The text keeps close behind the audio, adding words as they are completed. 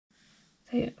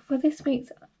So for this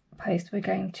week's post, we're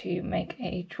going to make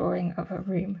a drawing of a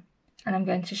room, and I'm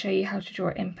going to show you how to draw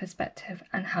it in perspective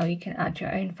and how you can add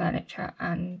your own furniture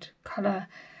and colour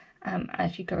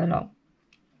as you go along.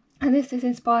 And this is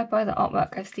inspired by the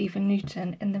artwork of Stephen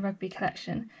Newton in the Rugby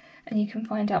collection, and you can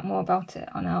find out more about it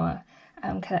on our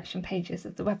collection pages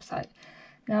of the website.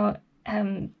 Now,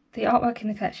 the artwork in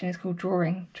the collection is called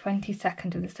Drawing,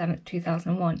 22nd of the 7th,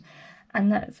 2001, and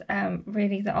that's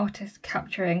really the artist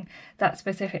capturing that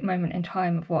specific moment in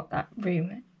time of what that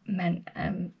room meant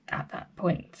at that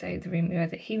point. So the room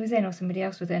either he was in or somebody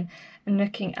else was in, and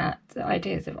looking at the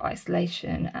ideas of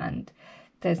isolation, and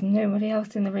there's nobody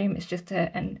else in the room, it's just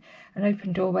an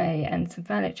open doorway and some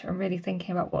furniture, and really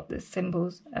thinking about what the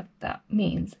symbols of that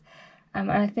means.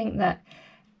 And I think that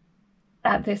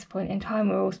at this point in time,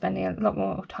 we're all spending a lot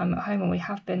more time at home, and we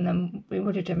have been than we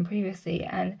would have done previously,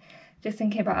 and just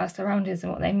thinking about our surroundings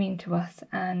and what they mean to us,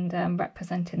 and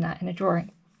representing that in a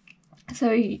drawing.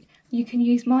 So you can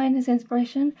use mine as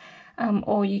inspiration,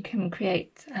 or you can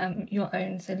create your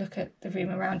own. So look at the room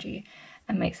around you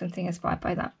and make something inspired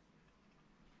by that.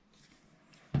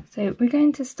 So we're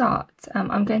going to start,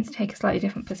 I'm going to take a slightly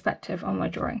different perspective on my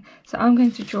drawing. So I'm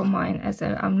going to draw mine as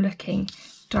though I'm looking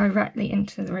directly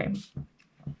into the room.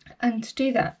 And to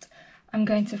do that, I'm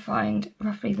going to find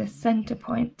roughly the centre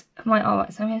point of my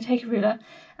artwork. So I'm going to take a ruler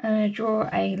and I'm going to draw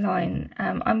a line.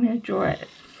 I'm going to draw it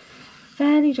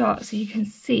fairly dark so you can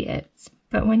see it,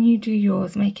 but when you do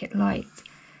yours, make it light,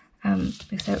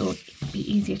 so it will be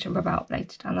easier to rub out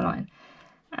later down the line.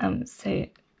 So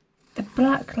the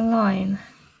black line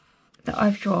that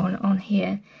I've drawn on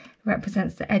here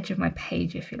represents the edge of my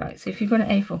page, if you like. So if you've got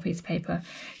an A4 piece of paper,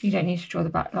 you don't need to draw the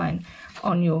black line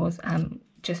on yours.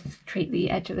 Just treat the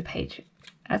edge of the page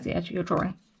as the edge of your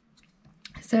drawing.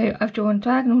 So I've drawn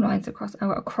diagonal lines across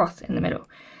in the middle.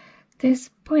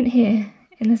 This point here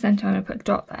in the centre, I'm going to put a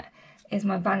dot there, is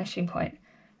my vanishing point,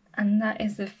 and that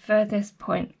is the furthest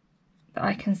point that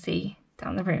I can see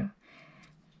down the room.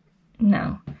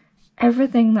 Now,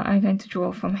 everything that I'm going to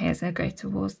draw from here is going to go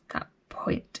towards that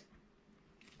point,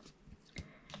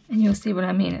 and you'll see what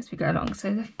I mean as we go along.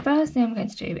 So the first thing I'm going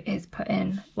to do is put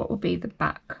in what will be the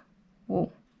back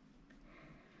wall,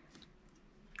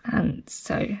 and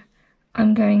so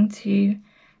I'm going to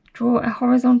draw a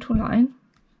horizontal line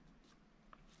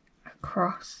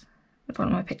across the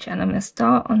bottom of my picture, and I'm going to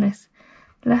start on this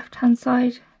left hand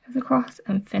side of the cross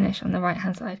and finish on the right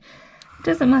hand side. It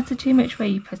doesn't matter too much where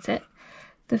you put it.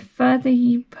 The further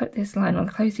you put this line, or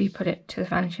the closer you put it to the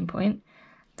vanishing point,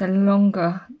 the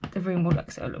longer the room will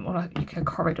look. So it'll look more like a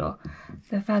corridor.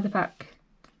 The further back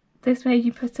this way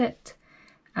you put it,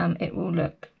 it will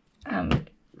look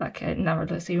like a narrow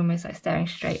door, so you're almost like staring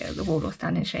straight at the wall or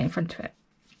standing straight in front of it.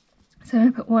 So I'm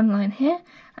going to put one line here,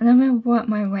 and then I'm going to work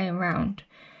my way around.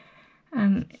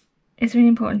 It's really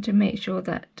important to make sure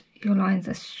that your lines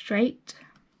are straight.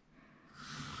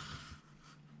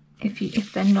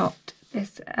 If they're not,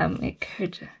 it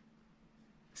could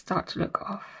start to look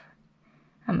off,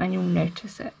 and you'll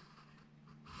notice it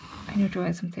when you're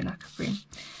drawing something like a room.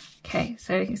 Okay,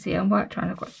 so you can see I'm worked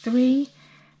around. I've got 3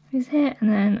 of these here,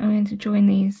 and then I'm going to join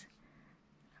these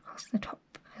across the top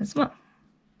as well.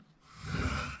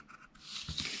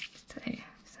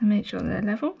 So make sure they're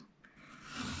level.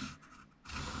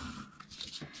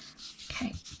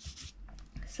 Okay,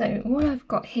 so what I've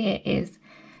got here is,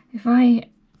 if I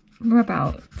rub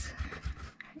out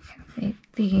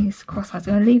these cross lines,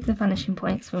 I'm going to leave the vanishing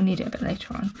points, we'll need it a bit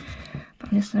later on,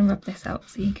 but I'm just going to rub this out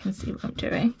so you can see what I'm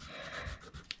doing.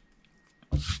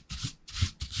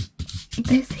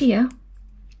 This here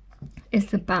is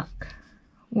the back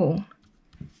wall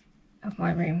of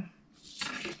my room.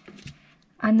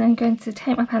 I'm then going to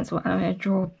take my pencil and I'm going to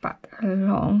draw back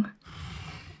along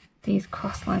these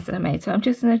cross lines that I made. So I'm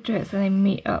just going to do it so they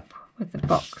meet up with the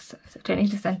box. So I don't need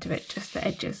the centre of it, just the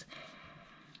edges.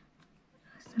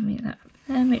 So meet that up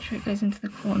there, make sure it goes into the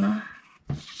corner.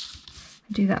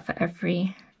 Do that for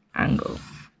every angle.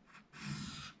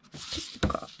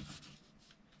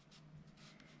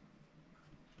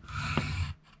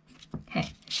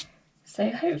 Okay,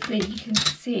 so hopefully you can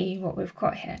see what we've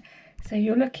got here. So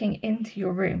you're looking into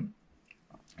your room.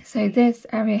 So this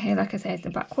area here, like I say, is the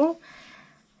back wall.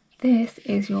 This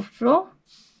is your floor,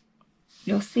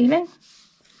 your ceiling,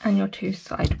 and your 2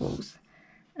 side walls.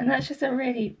 And that's just a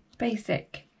really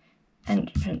basic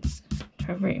entrance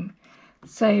to a room.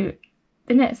 So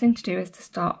the next thing to do is to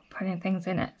start putting things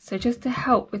in it. So just to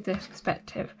help with this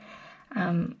perspective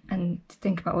and to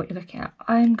think about what you're looking at,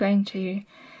 I'm going to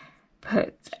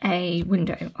put a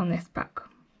window on this back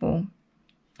wall.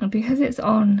 And because it's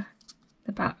on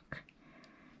the back,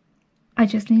 I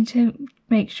just need to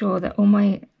make sure that all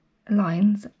my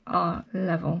lines are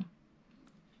level.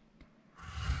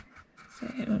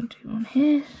 So we'll do one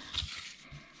here.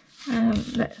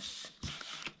 Let's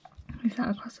move that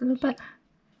across a little bit.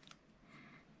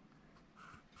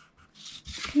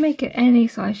 You can make it any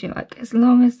size you like, as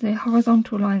long as the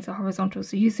horizontal lines are horizontal.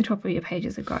 So use the top of your page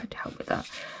as a guide to help with that.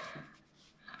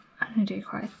 I'm going to do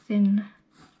quite a thin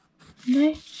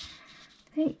window,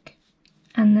 I think,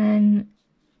 and then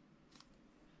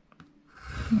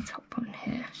the top one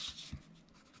here.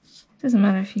 Doesn't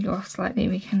matter if you go off slightly,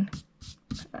 we can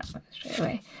put that back straight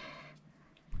away.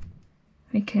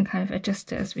 We can kind of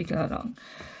adjust it as we go along.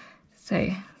 So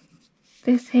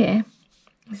this here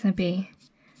is going to be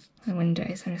my window,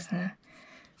 so I'm just going to,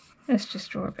 let's just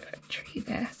draw a bit of a tree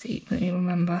there so you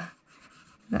remember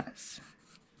that's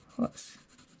what's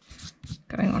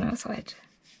going on outside.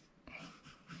 Okay.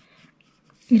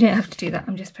 You don't have to do that,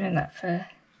 I'm just putting that for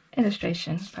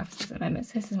illustration purposes at the moment.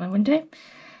 So this is my window.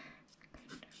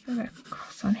 Go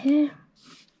across on here.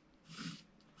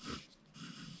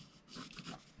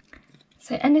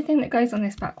 So anything that goes on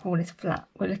this back wall is flat.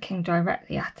 We're looking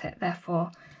directly at it,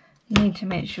 therefore you need to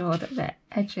make sure that the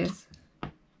edges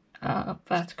are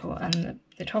vertical and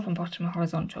the top and bottom are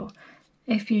horizontal.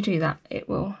 If you do that, it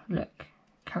will look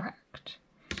correct.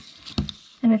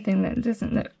 Anything that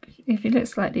doesn't look, if you look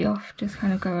slightly off, just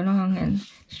kind of go along and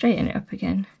straighten it up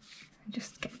again and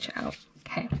just sketch it out.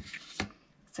 Okay,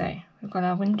 so we've got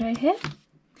our window here,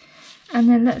 and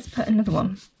then let's put another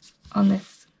one on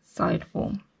this side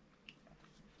wall.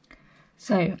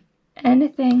 So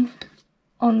anything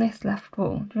on this left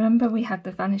wall, remember we had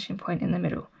the vanishing point in the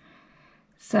middle.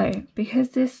 So because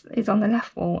this is on the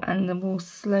left wall and the wall's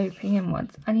sloping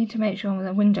inwards, I need to make sure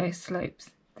the window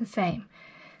slopes the same.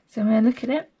 So I'm going to look at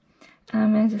it and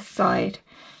I'm going to decide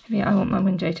if I want my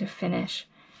window to finish.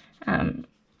 So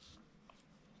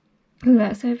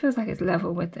it feels like it's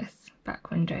level with this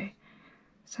back window.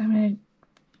 So I'm going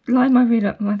to line my ruler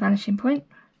up with my vanishing point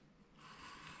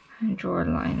and draw a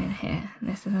line in here, and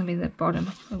this is going to be the bottom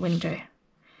of the window.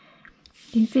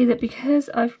 You can see that because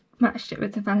I've matched it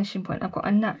with the vanishing point, I've got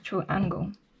a natural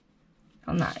angle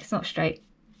on that. It's not straight,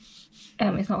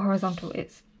 it's not horizontal,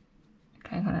 it's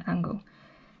going on an angle.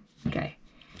 Okay,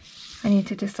 I need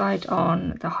to decide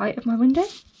on the height of my window,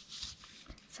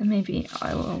 so maybe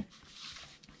I will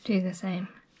do the same.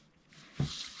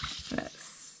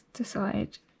 Let's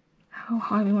decide how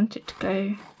high we want it to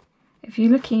go. If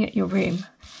you're looking at your room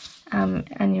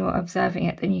and you're observing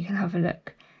it, then you can have a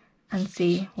look and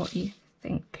see what you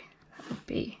think that would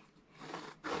be.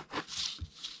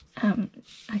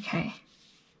 Okay,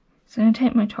 so I'm going to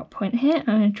take my top point here, I'm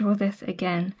going to draw this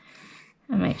again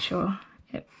and make sure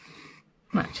it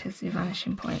matches the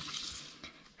vanishing point,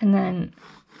 and then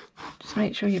just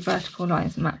make sure your vertical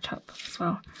lines match up as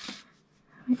well.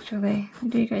 Make sure they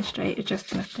do go straight, adjust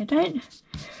them if they don't.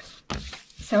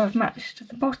 So I've matched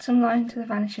the bottom line to the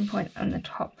vanishing point and the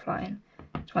top line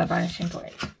to my vanishing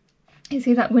point. You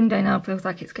see that window now feels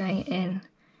like it's going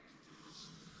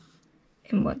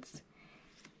inwards.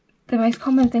 The most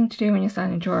common thing to do when you're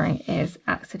starting drawing is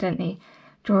accidentally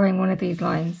drawing one of these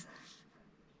lines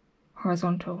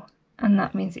horizontal, and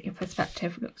that means that your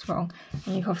perspective looks wrong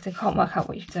and you often can't work out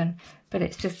what you've done, but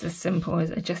it's just as simple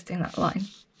as adjusting that line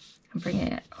and bringing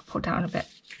it up or down a bit.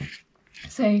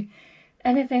 So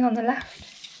anything on the left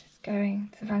is going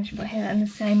to the vanishing point here, and the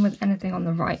same with anything on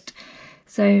the right.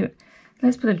 So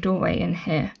let's put a doorway in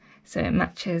here so it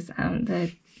matches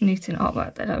the Newton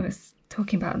artwork that I was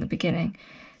talking about at the beginning.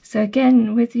 So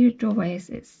again, with your doorways,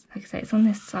 it's like I say, it's on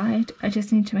this side. I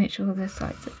just need to make sure the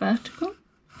sides are vertical.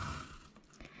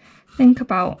 Think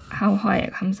about how high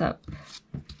it comes up.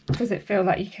 Does it feel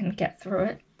like you can get through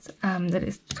it, that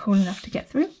it's tall enough to get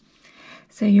through?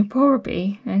 So you're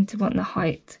probably going to want the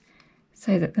height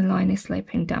so that the line is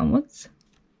sloping downwards.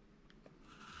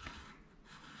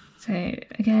 So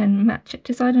again, match it,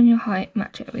 decide on your height,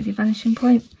 match it with your vanishing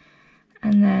point,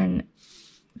 and then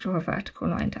draw a vertical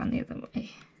line down the other way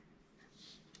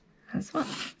as well.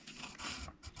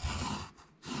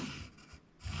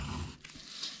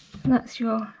 And that's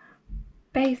your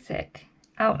basic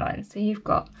outline. So you've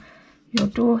got your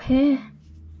door here,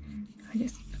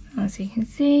 as you can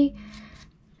see,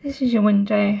 this is your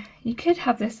window. You could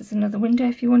have this as another window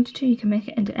if you wanted to. You can make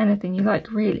it into anything you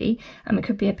like, really. It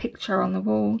could be a picture on the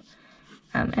wall,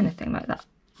 anything like that.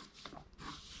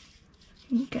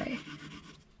 Okay.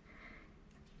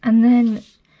 And then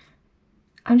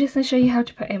I'm just going to show you how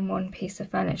to put in one piece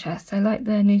of furniture. So like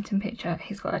the Newton picture,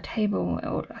 he's got a table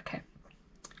or like a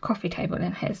coffee table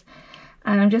in his.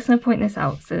 And I'm just going to point this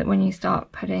out so that when you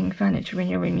start putting furniture in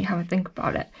your room, you have a think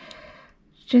about it.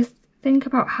 Just think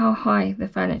about how high the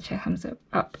furniture comes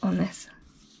up on this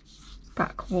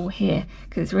back wall here,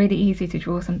 because it's really easy to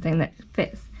draw something that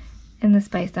fits in the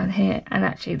space down here, and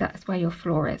actually that's where your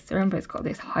floor is. So remember, it's got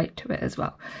this height to it as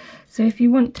well. So if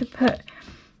you want to put,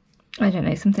 I don't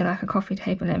know, something like a coffee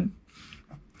table in,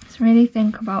 just really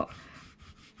think about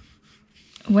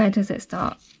where does it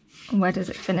start and where does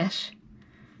it finish.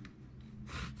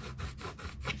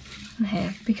 And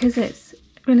here, because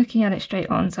we're looking at it straight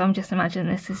on, so I'm just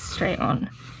imagining this is straight on,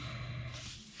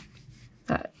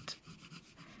 that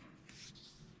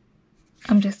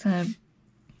I'm just going to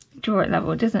draw it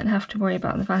level. It doesn't have to worry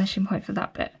about the vanishing point for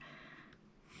that bit.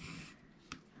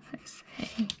 Let's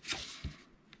see.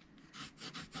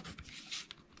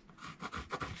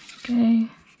 Okay,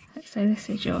 let's say this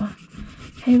is your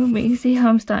table, but you see how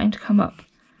I'm starting to come up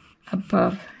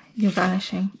above your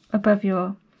vanishing, above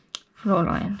your floor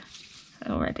line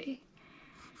already.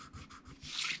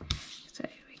 So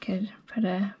we could put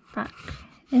a back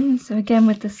in. So again,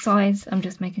 with the sides, I'm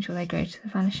just making sure they go to the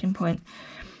vanishing point.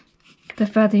 The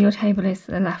further your table is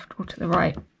to the left or to the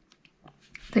right,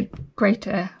 the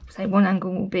greater, say, one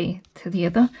angle will be to the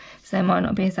other. So it might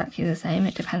not be exactly the same.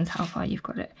 It depends how far you've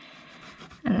got it.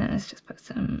 And then let's just put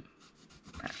some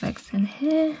back legs in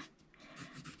here.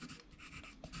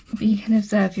 But you can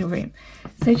observe your room.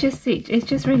 So just see, it's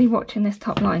just really watching this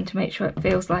top line to make sure it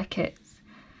feels like it's,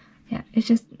 yeah, it's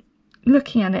just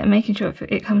looking at it and making sure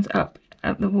it comes up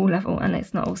at the wall level and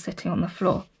it's not all sitting on the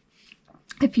floor.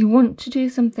 If you want to do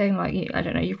something like, I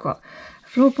don't know, you've got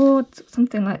floorboards,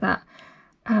 something like that,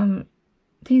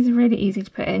 these are really easy to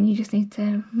put in. You just need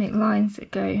to make lines that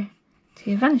go to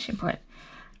your vanishing point.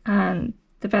 And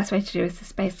the best way to do is to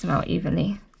space them out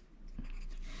evenly.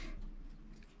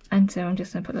 And so I'm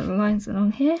just going to put little lines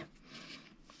along here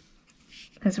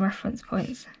as reference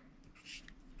points,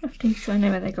 roughly, so I know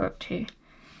where they go up to,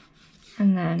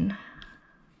 and then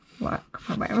work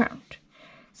my way around.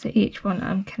 So each one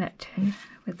I'm connecting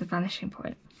with the vanishing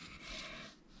point.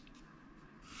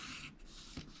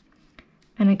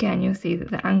 And again, you'll see that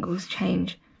the angles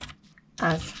change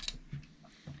as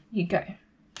you go.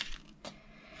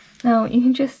 Now you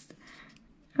can just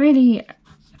really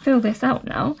fill this out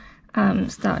now.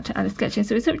 Start to add a sketch in.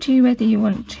 So it's up to you whether you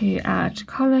want to add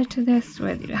colour to this,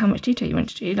 whether how much detail you want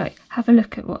to do. Like, have a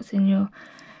look at what's in your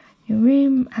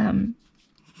room,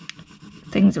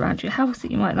 things around your house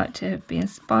that you might like to be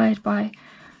inspired by.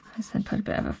 I just put a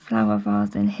bit of a flower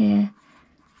vase in here.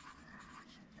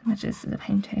 Imagine this is a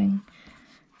painting.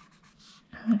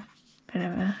 A bit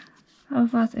of a flower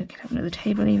vase. We could have another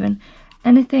table even.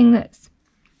 Anything that's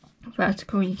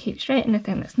vertical you keep straight,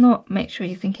 anything that's not, make sure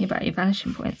you're thinking about your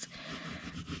vanishing points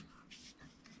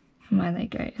and where they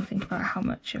go, and think about how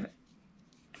much of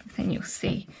everything you'll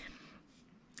see.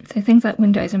 So things like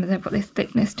windows, remember they've got this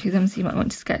thickness to them, so you might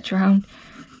want to sketch around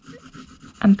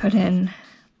and put in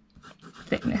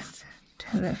thickness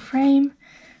to the frame.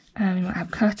 You might have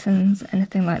curtains,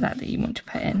 anything like that you want to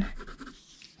put in.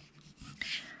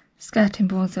 Skirting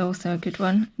boards are also a good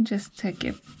one, just to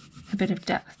give a bit of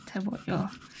depth to what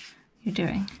you're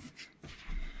doing.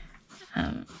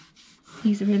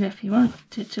 These are really, if you want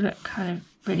it to look kind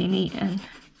of really neat and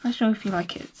professional, if you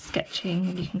like it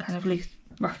sketching, you can kind of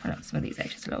roughen up some of these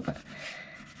edges a little bit.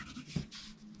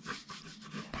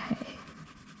 Okay.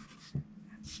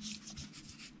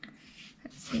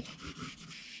 Let's see.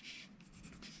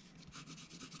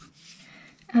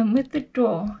 With the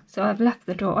door, so I've left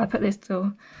the door, I put this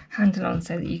door handle on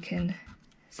so that you can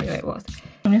see where it was.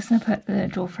 I'm just going to put the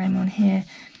door frame on here,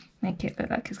 make it look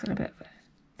like it's got a bit of a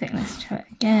thickness to it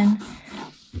again.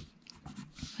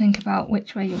 Think about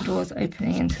which way your door's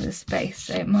opening into the space.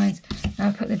 So mine's, now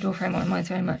I put the door frame on, mine's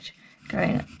very much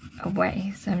going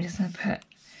away. So I'm just going to put,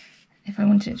 if I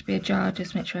wanted it to be ajar,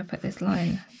 just make sure I put this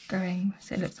line going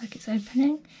so it looks like it's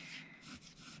opening.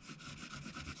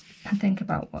 And think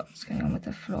about what's going on with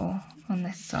the floor on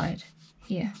this side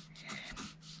here.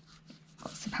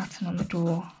 What's the pattern on the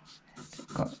door? Has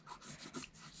it got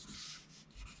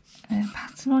a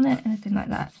pattern on it? Anything like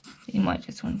that you might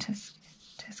just want to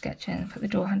sketch in and put the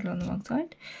door handle on the wrong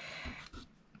side.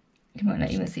 You might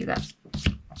not even see that.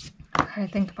 Okay,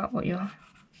 think about what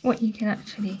you can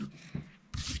actually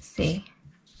see.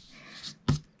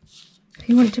 If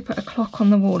you want to put a clock on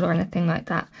the wall or anything like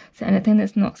that, so anything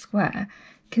that's not square,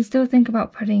 you can still think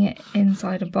about putting it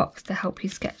inside a box to help you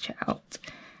sketch it out.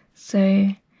 So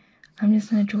I'm just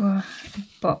going to draw a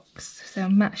box, so I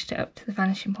matched it up to the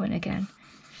vanishing point again.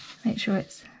 Make sure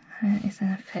it's going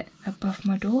to fit above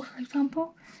my door, for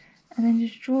example. And then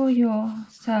just draw your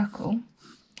circle,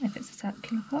 if it's a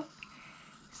circular block,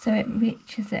 so it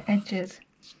reaches the edges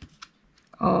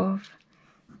of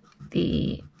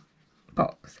the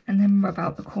box and then rub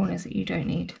out the corners that you don't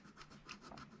need.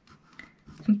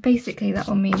 And basically that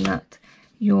will mean that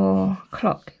your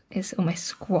clock is almost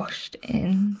squashed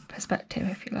in perspective,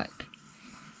 if you like.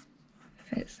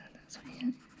 That's what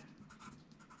you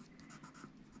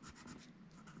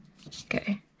go.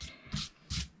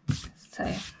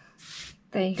 So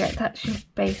there you go. That's your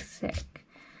basic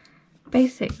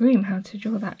room, how to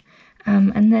draw that.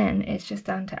 And then it's just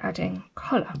down to adding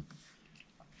colour.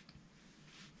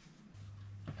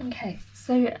 Okay,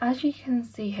 so as you can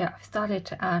see here, I've started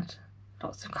to add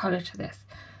lots of colour to this.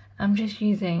 I'm just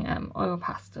using oil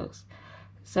pastels.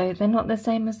 So they're not the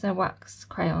same as the wax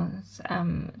crayons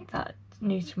that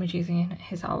Newton was using in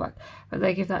his artwork, but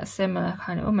they give that similar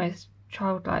kind of almost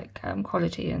childlike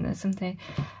quality, and there's something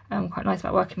quite nice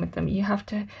about working with them. You have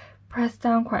to press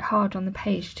down quite hard on the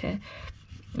page to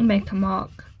make a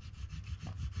mark.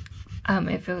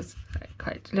 It feels like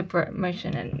quite deliberate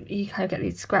motion, and you kind of get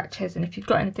these scratches, and if you've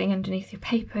got anything underneath your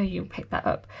paper you'll pick that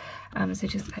up, so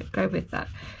just go with that.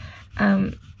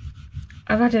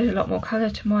 I've added a lot more colour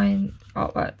to my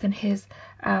artwork than his,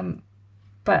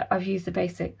 but I've used the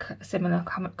basic similar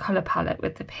colour palette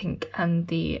with the pink and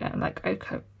the like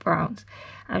ochre browns.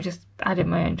 I've just added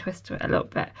my own twist to it a little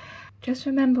bit. Just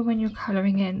remember when you're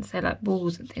colouring in, say like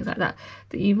walls and things like that,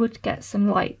 that you would get some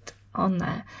light on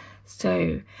there.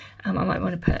 So I might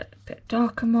want to put a bit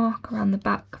darker mark around the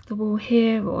back of the wall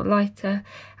here, or lighter,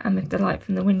 and with the light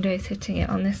from the window is hitting it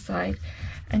on this side,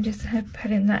 and just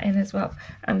putting that in as well,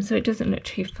 so it doesn't look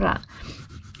too flat,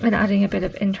 and adding a bit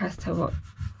of interest to what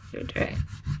you're doing.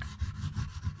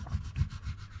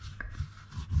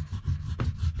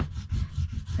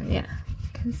 And yeah, you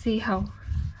can see how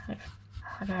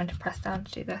I don't have to press down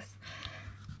to do this.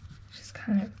 It's just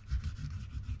kind of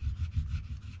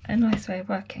a nice way of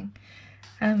working.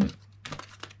 So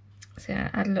yeah,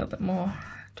 add a little bit more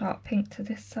dark pink to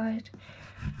this side.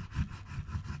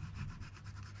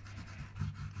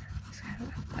 Just kind of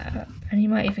lift that up, and you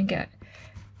might even get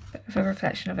a bit of a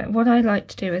reflection of it. What I like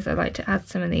to do is I like to add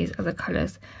some of these other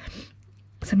colours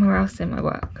somewhere else in my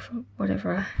work for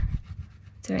whatever I'm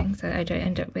doing, so I don't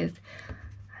end up with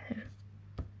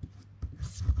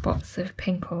spots of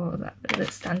pink or that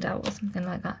stand out or something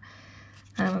like that.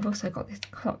 I've also got this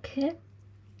clock here.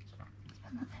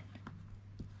 Put that in.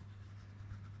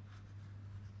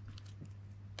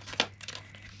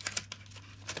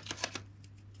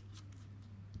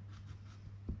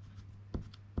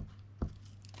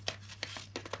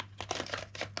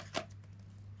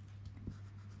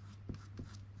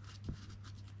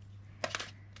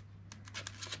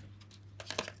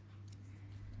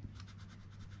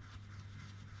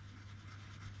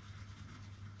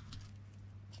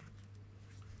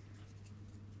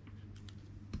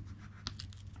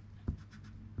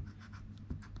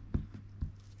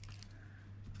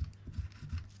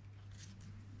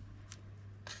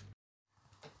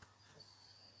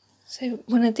 So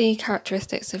one of the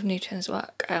characteristics of Newton's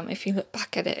work, if you look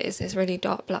back at it, is this really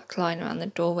dark black line around the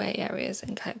doorway areas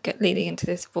and kind of leading into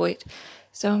this void.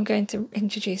 So I'm going to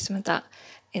introduce some of that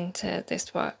into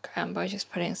this work by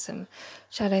just putting some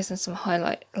shadows and some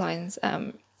highlight lines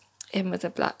in with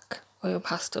a black oil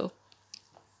pastel.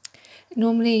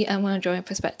 Normally when I'm drawing a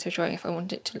perspective drawing, if I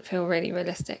want it to feel really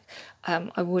realistic,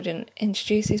 I wouldn't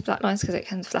introduce these black lines because it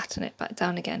can flatten it back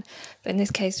down again. But in this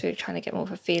case we're trying to get more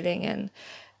of a feeling and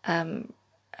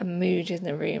a mood in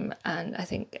the room, and I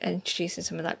think introducing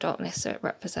some of that darkness so it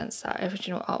represents that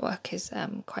original artwork is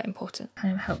quite important.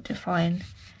 Kind of help define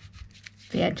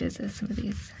the edges of some of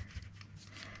these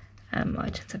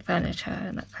items of furniture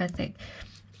and that kind of thing.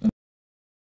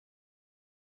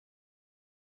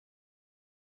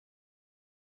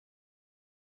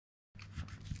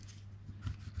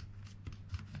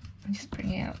 I'm just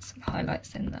bringing out some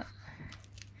highlights in that.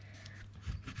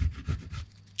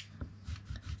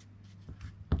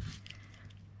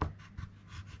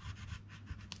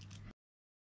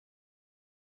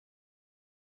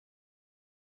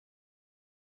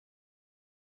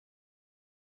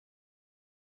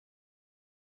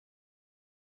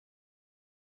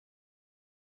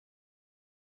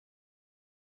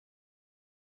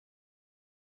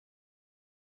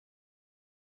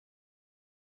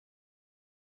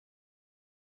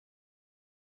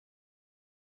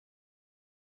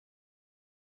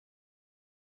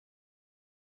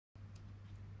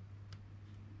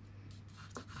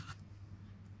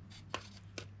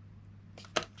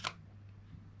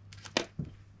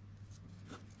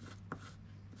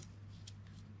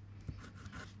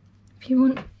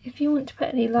 If you want to put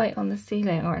any light on the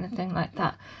ceiling or anything like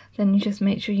that, then you just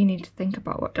make sure you need to think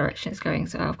about what direction it's going.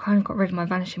 So I've kind of got rid of my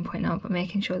vanishing point now, but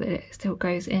making sure that it still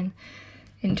goes in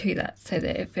into that, so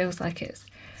that it feels like it's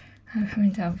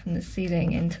coming down from the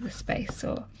ceiling into the space,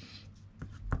 or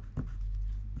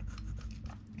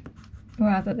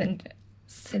rather than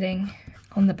sitting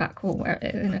on the back wall where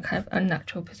it is in a kind of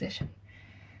unnatural position.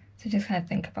 So just kind of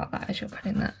think about that as you're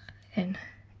putting that in.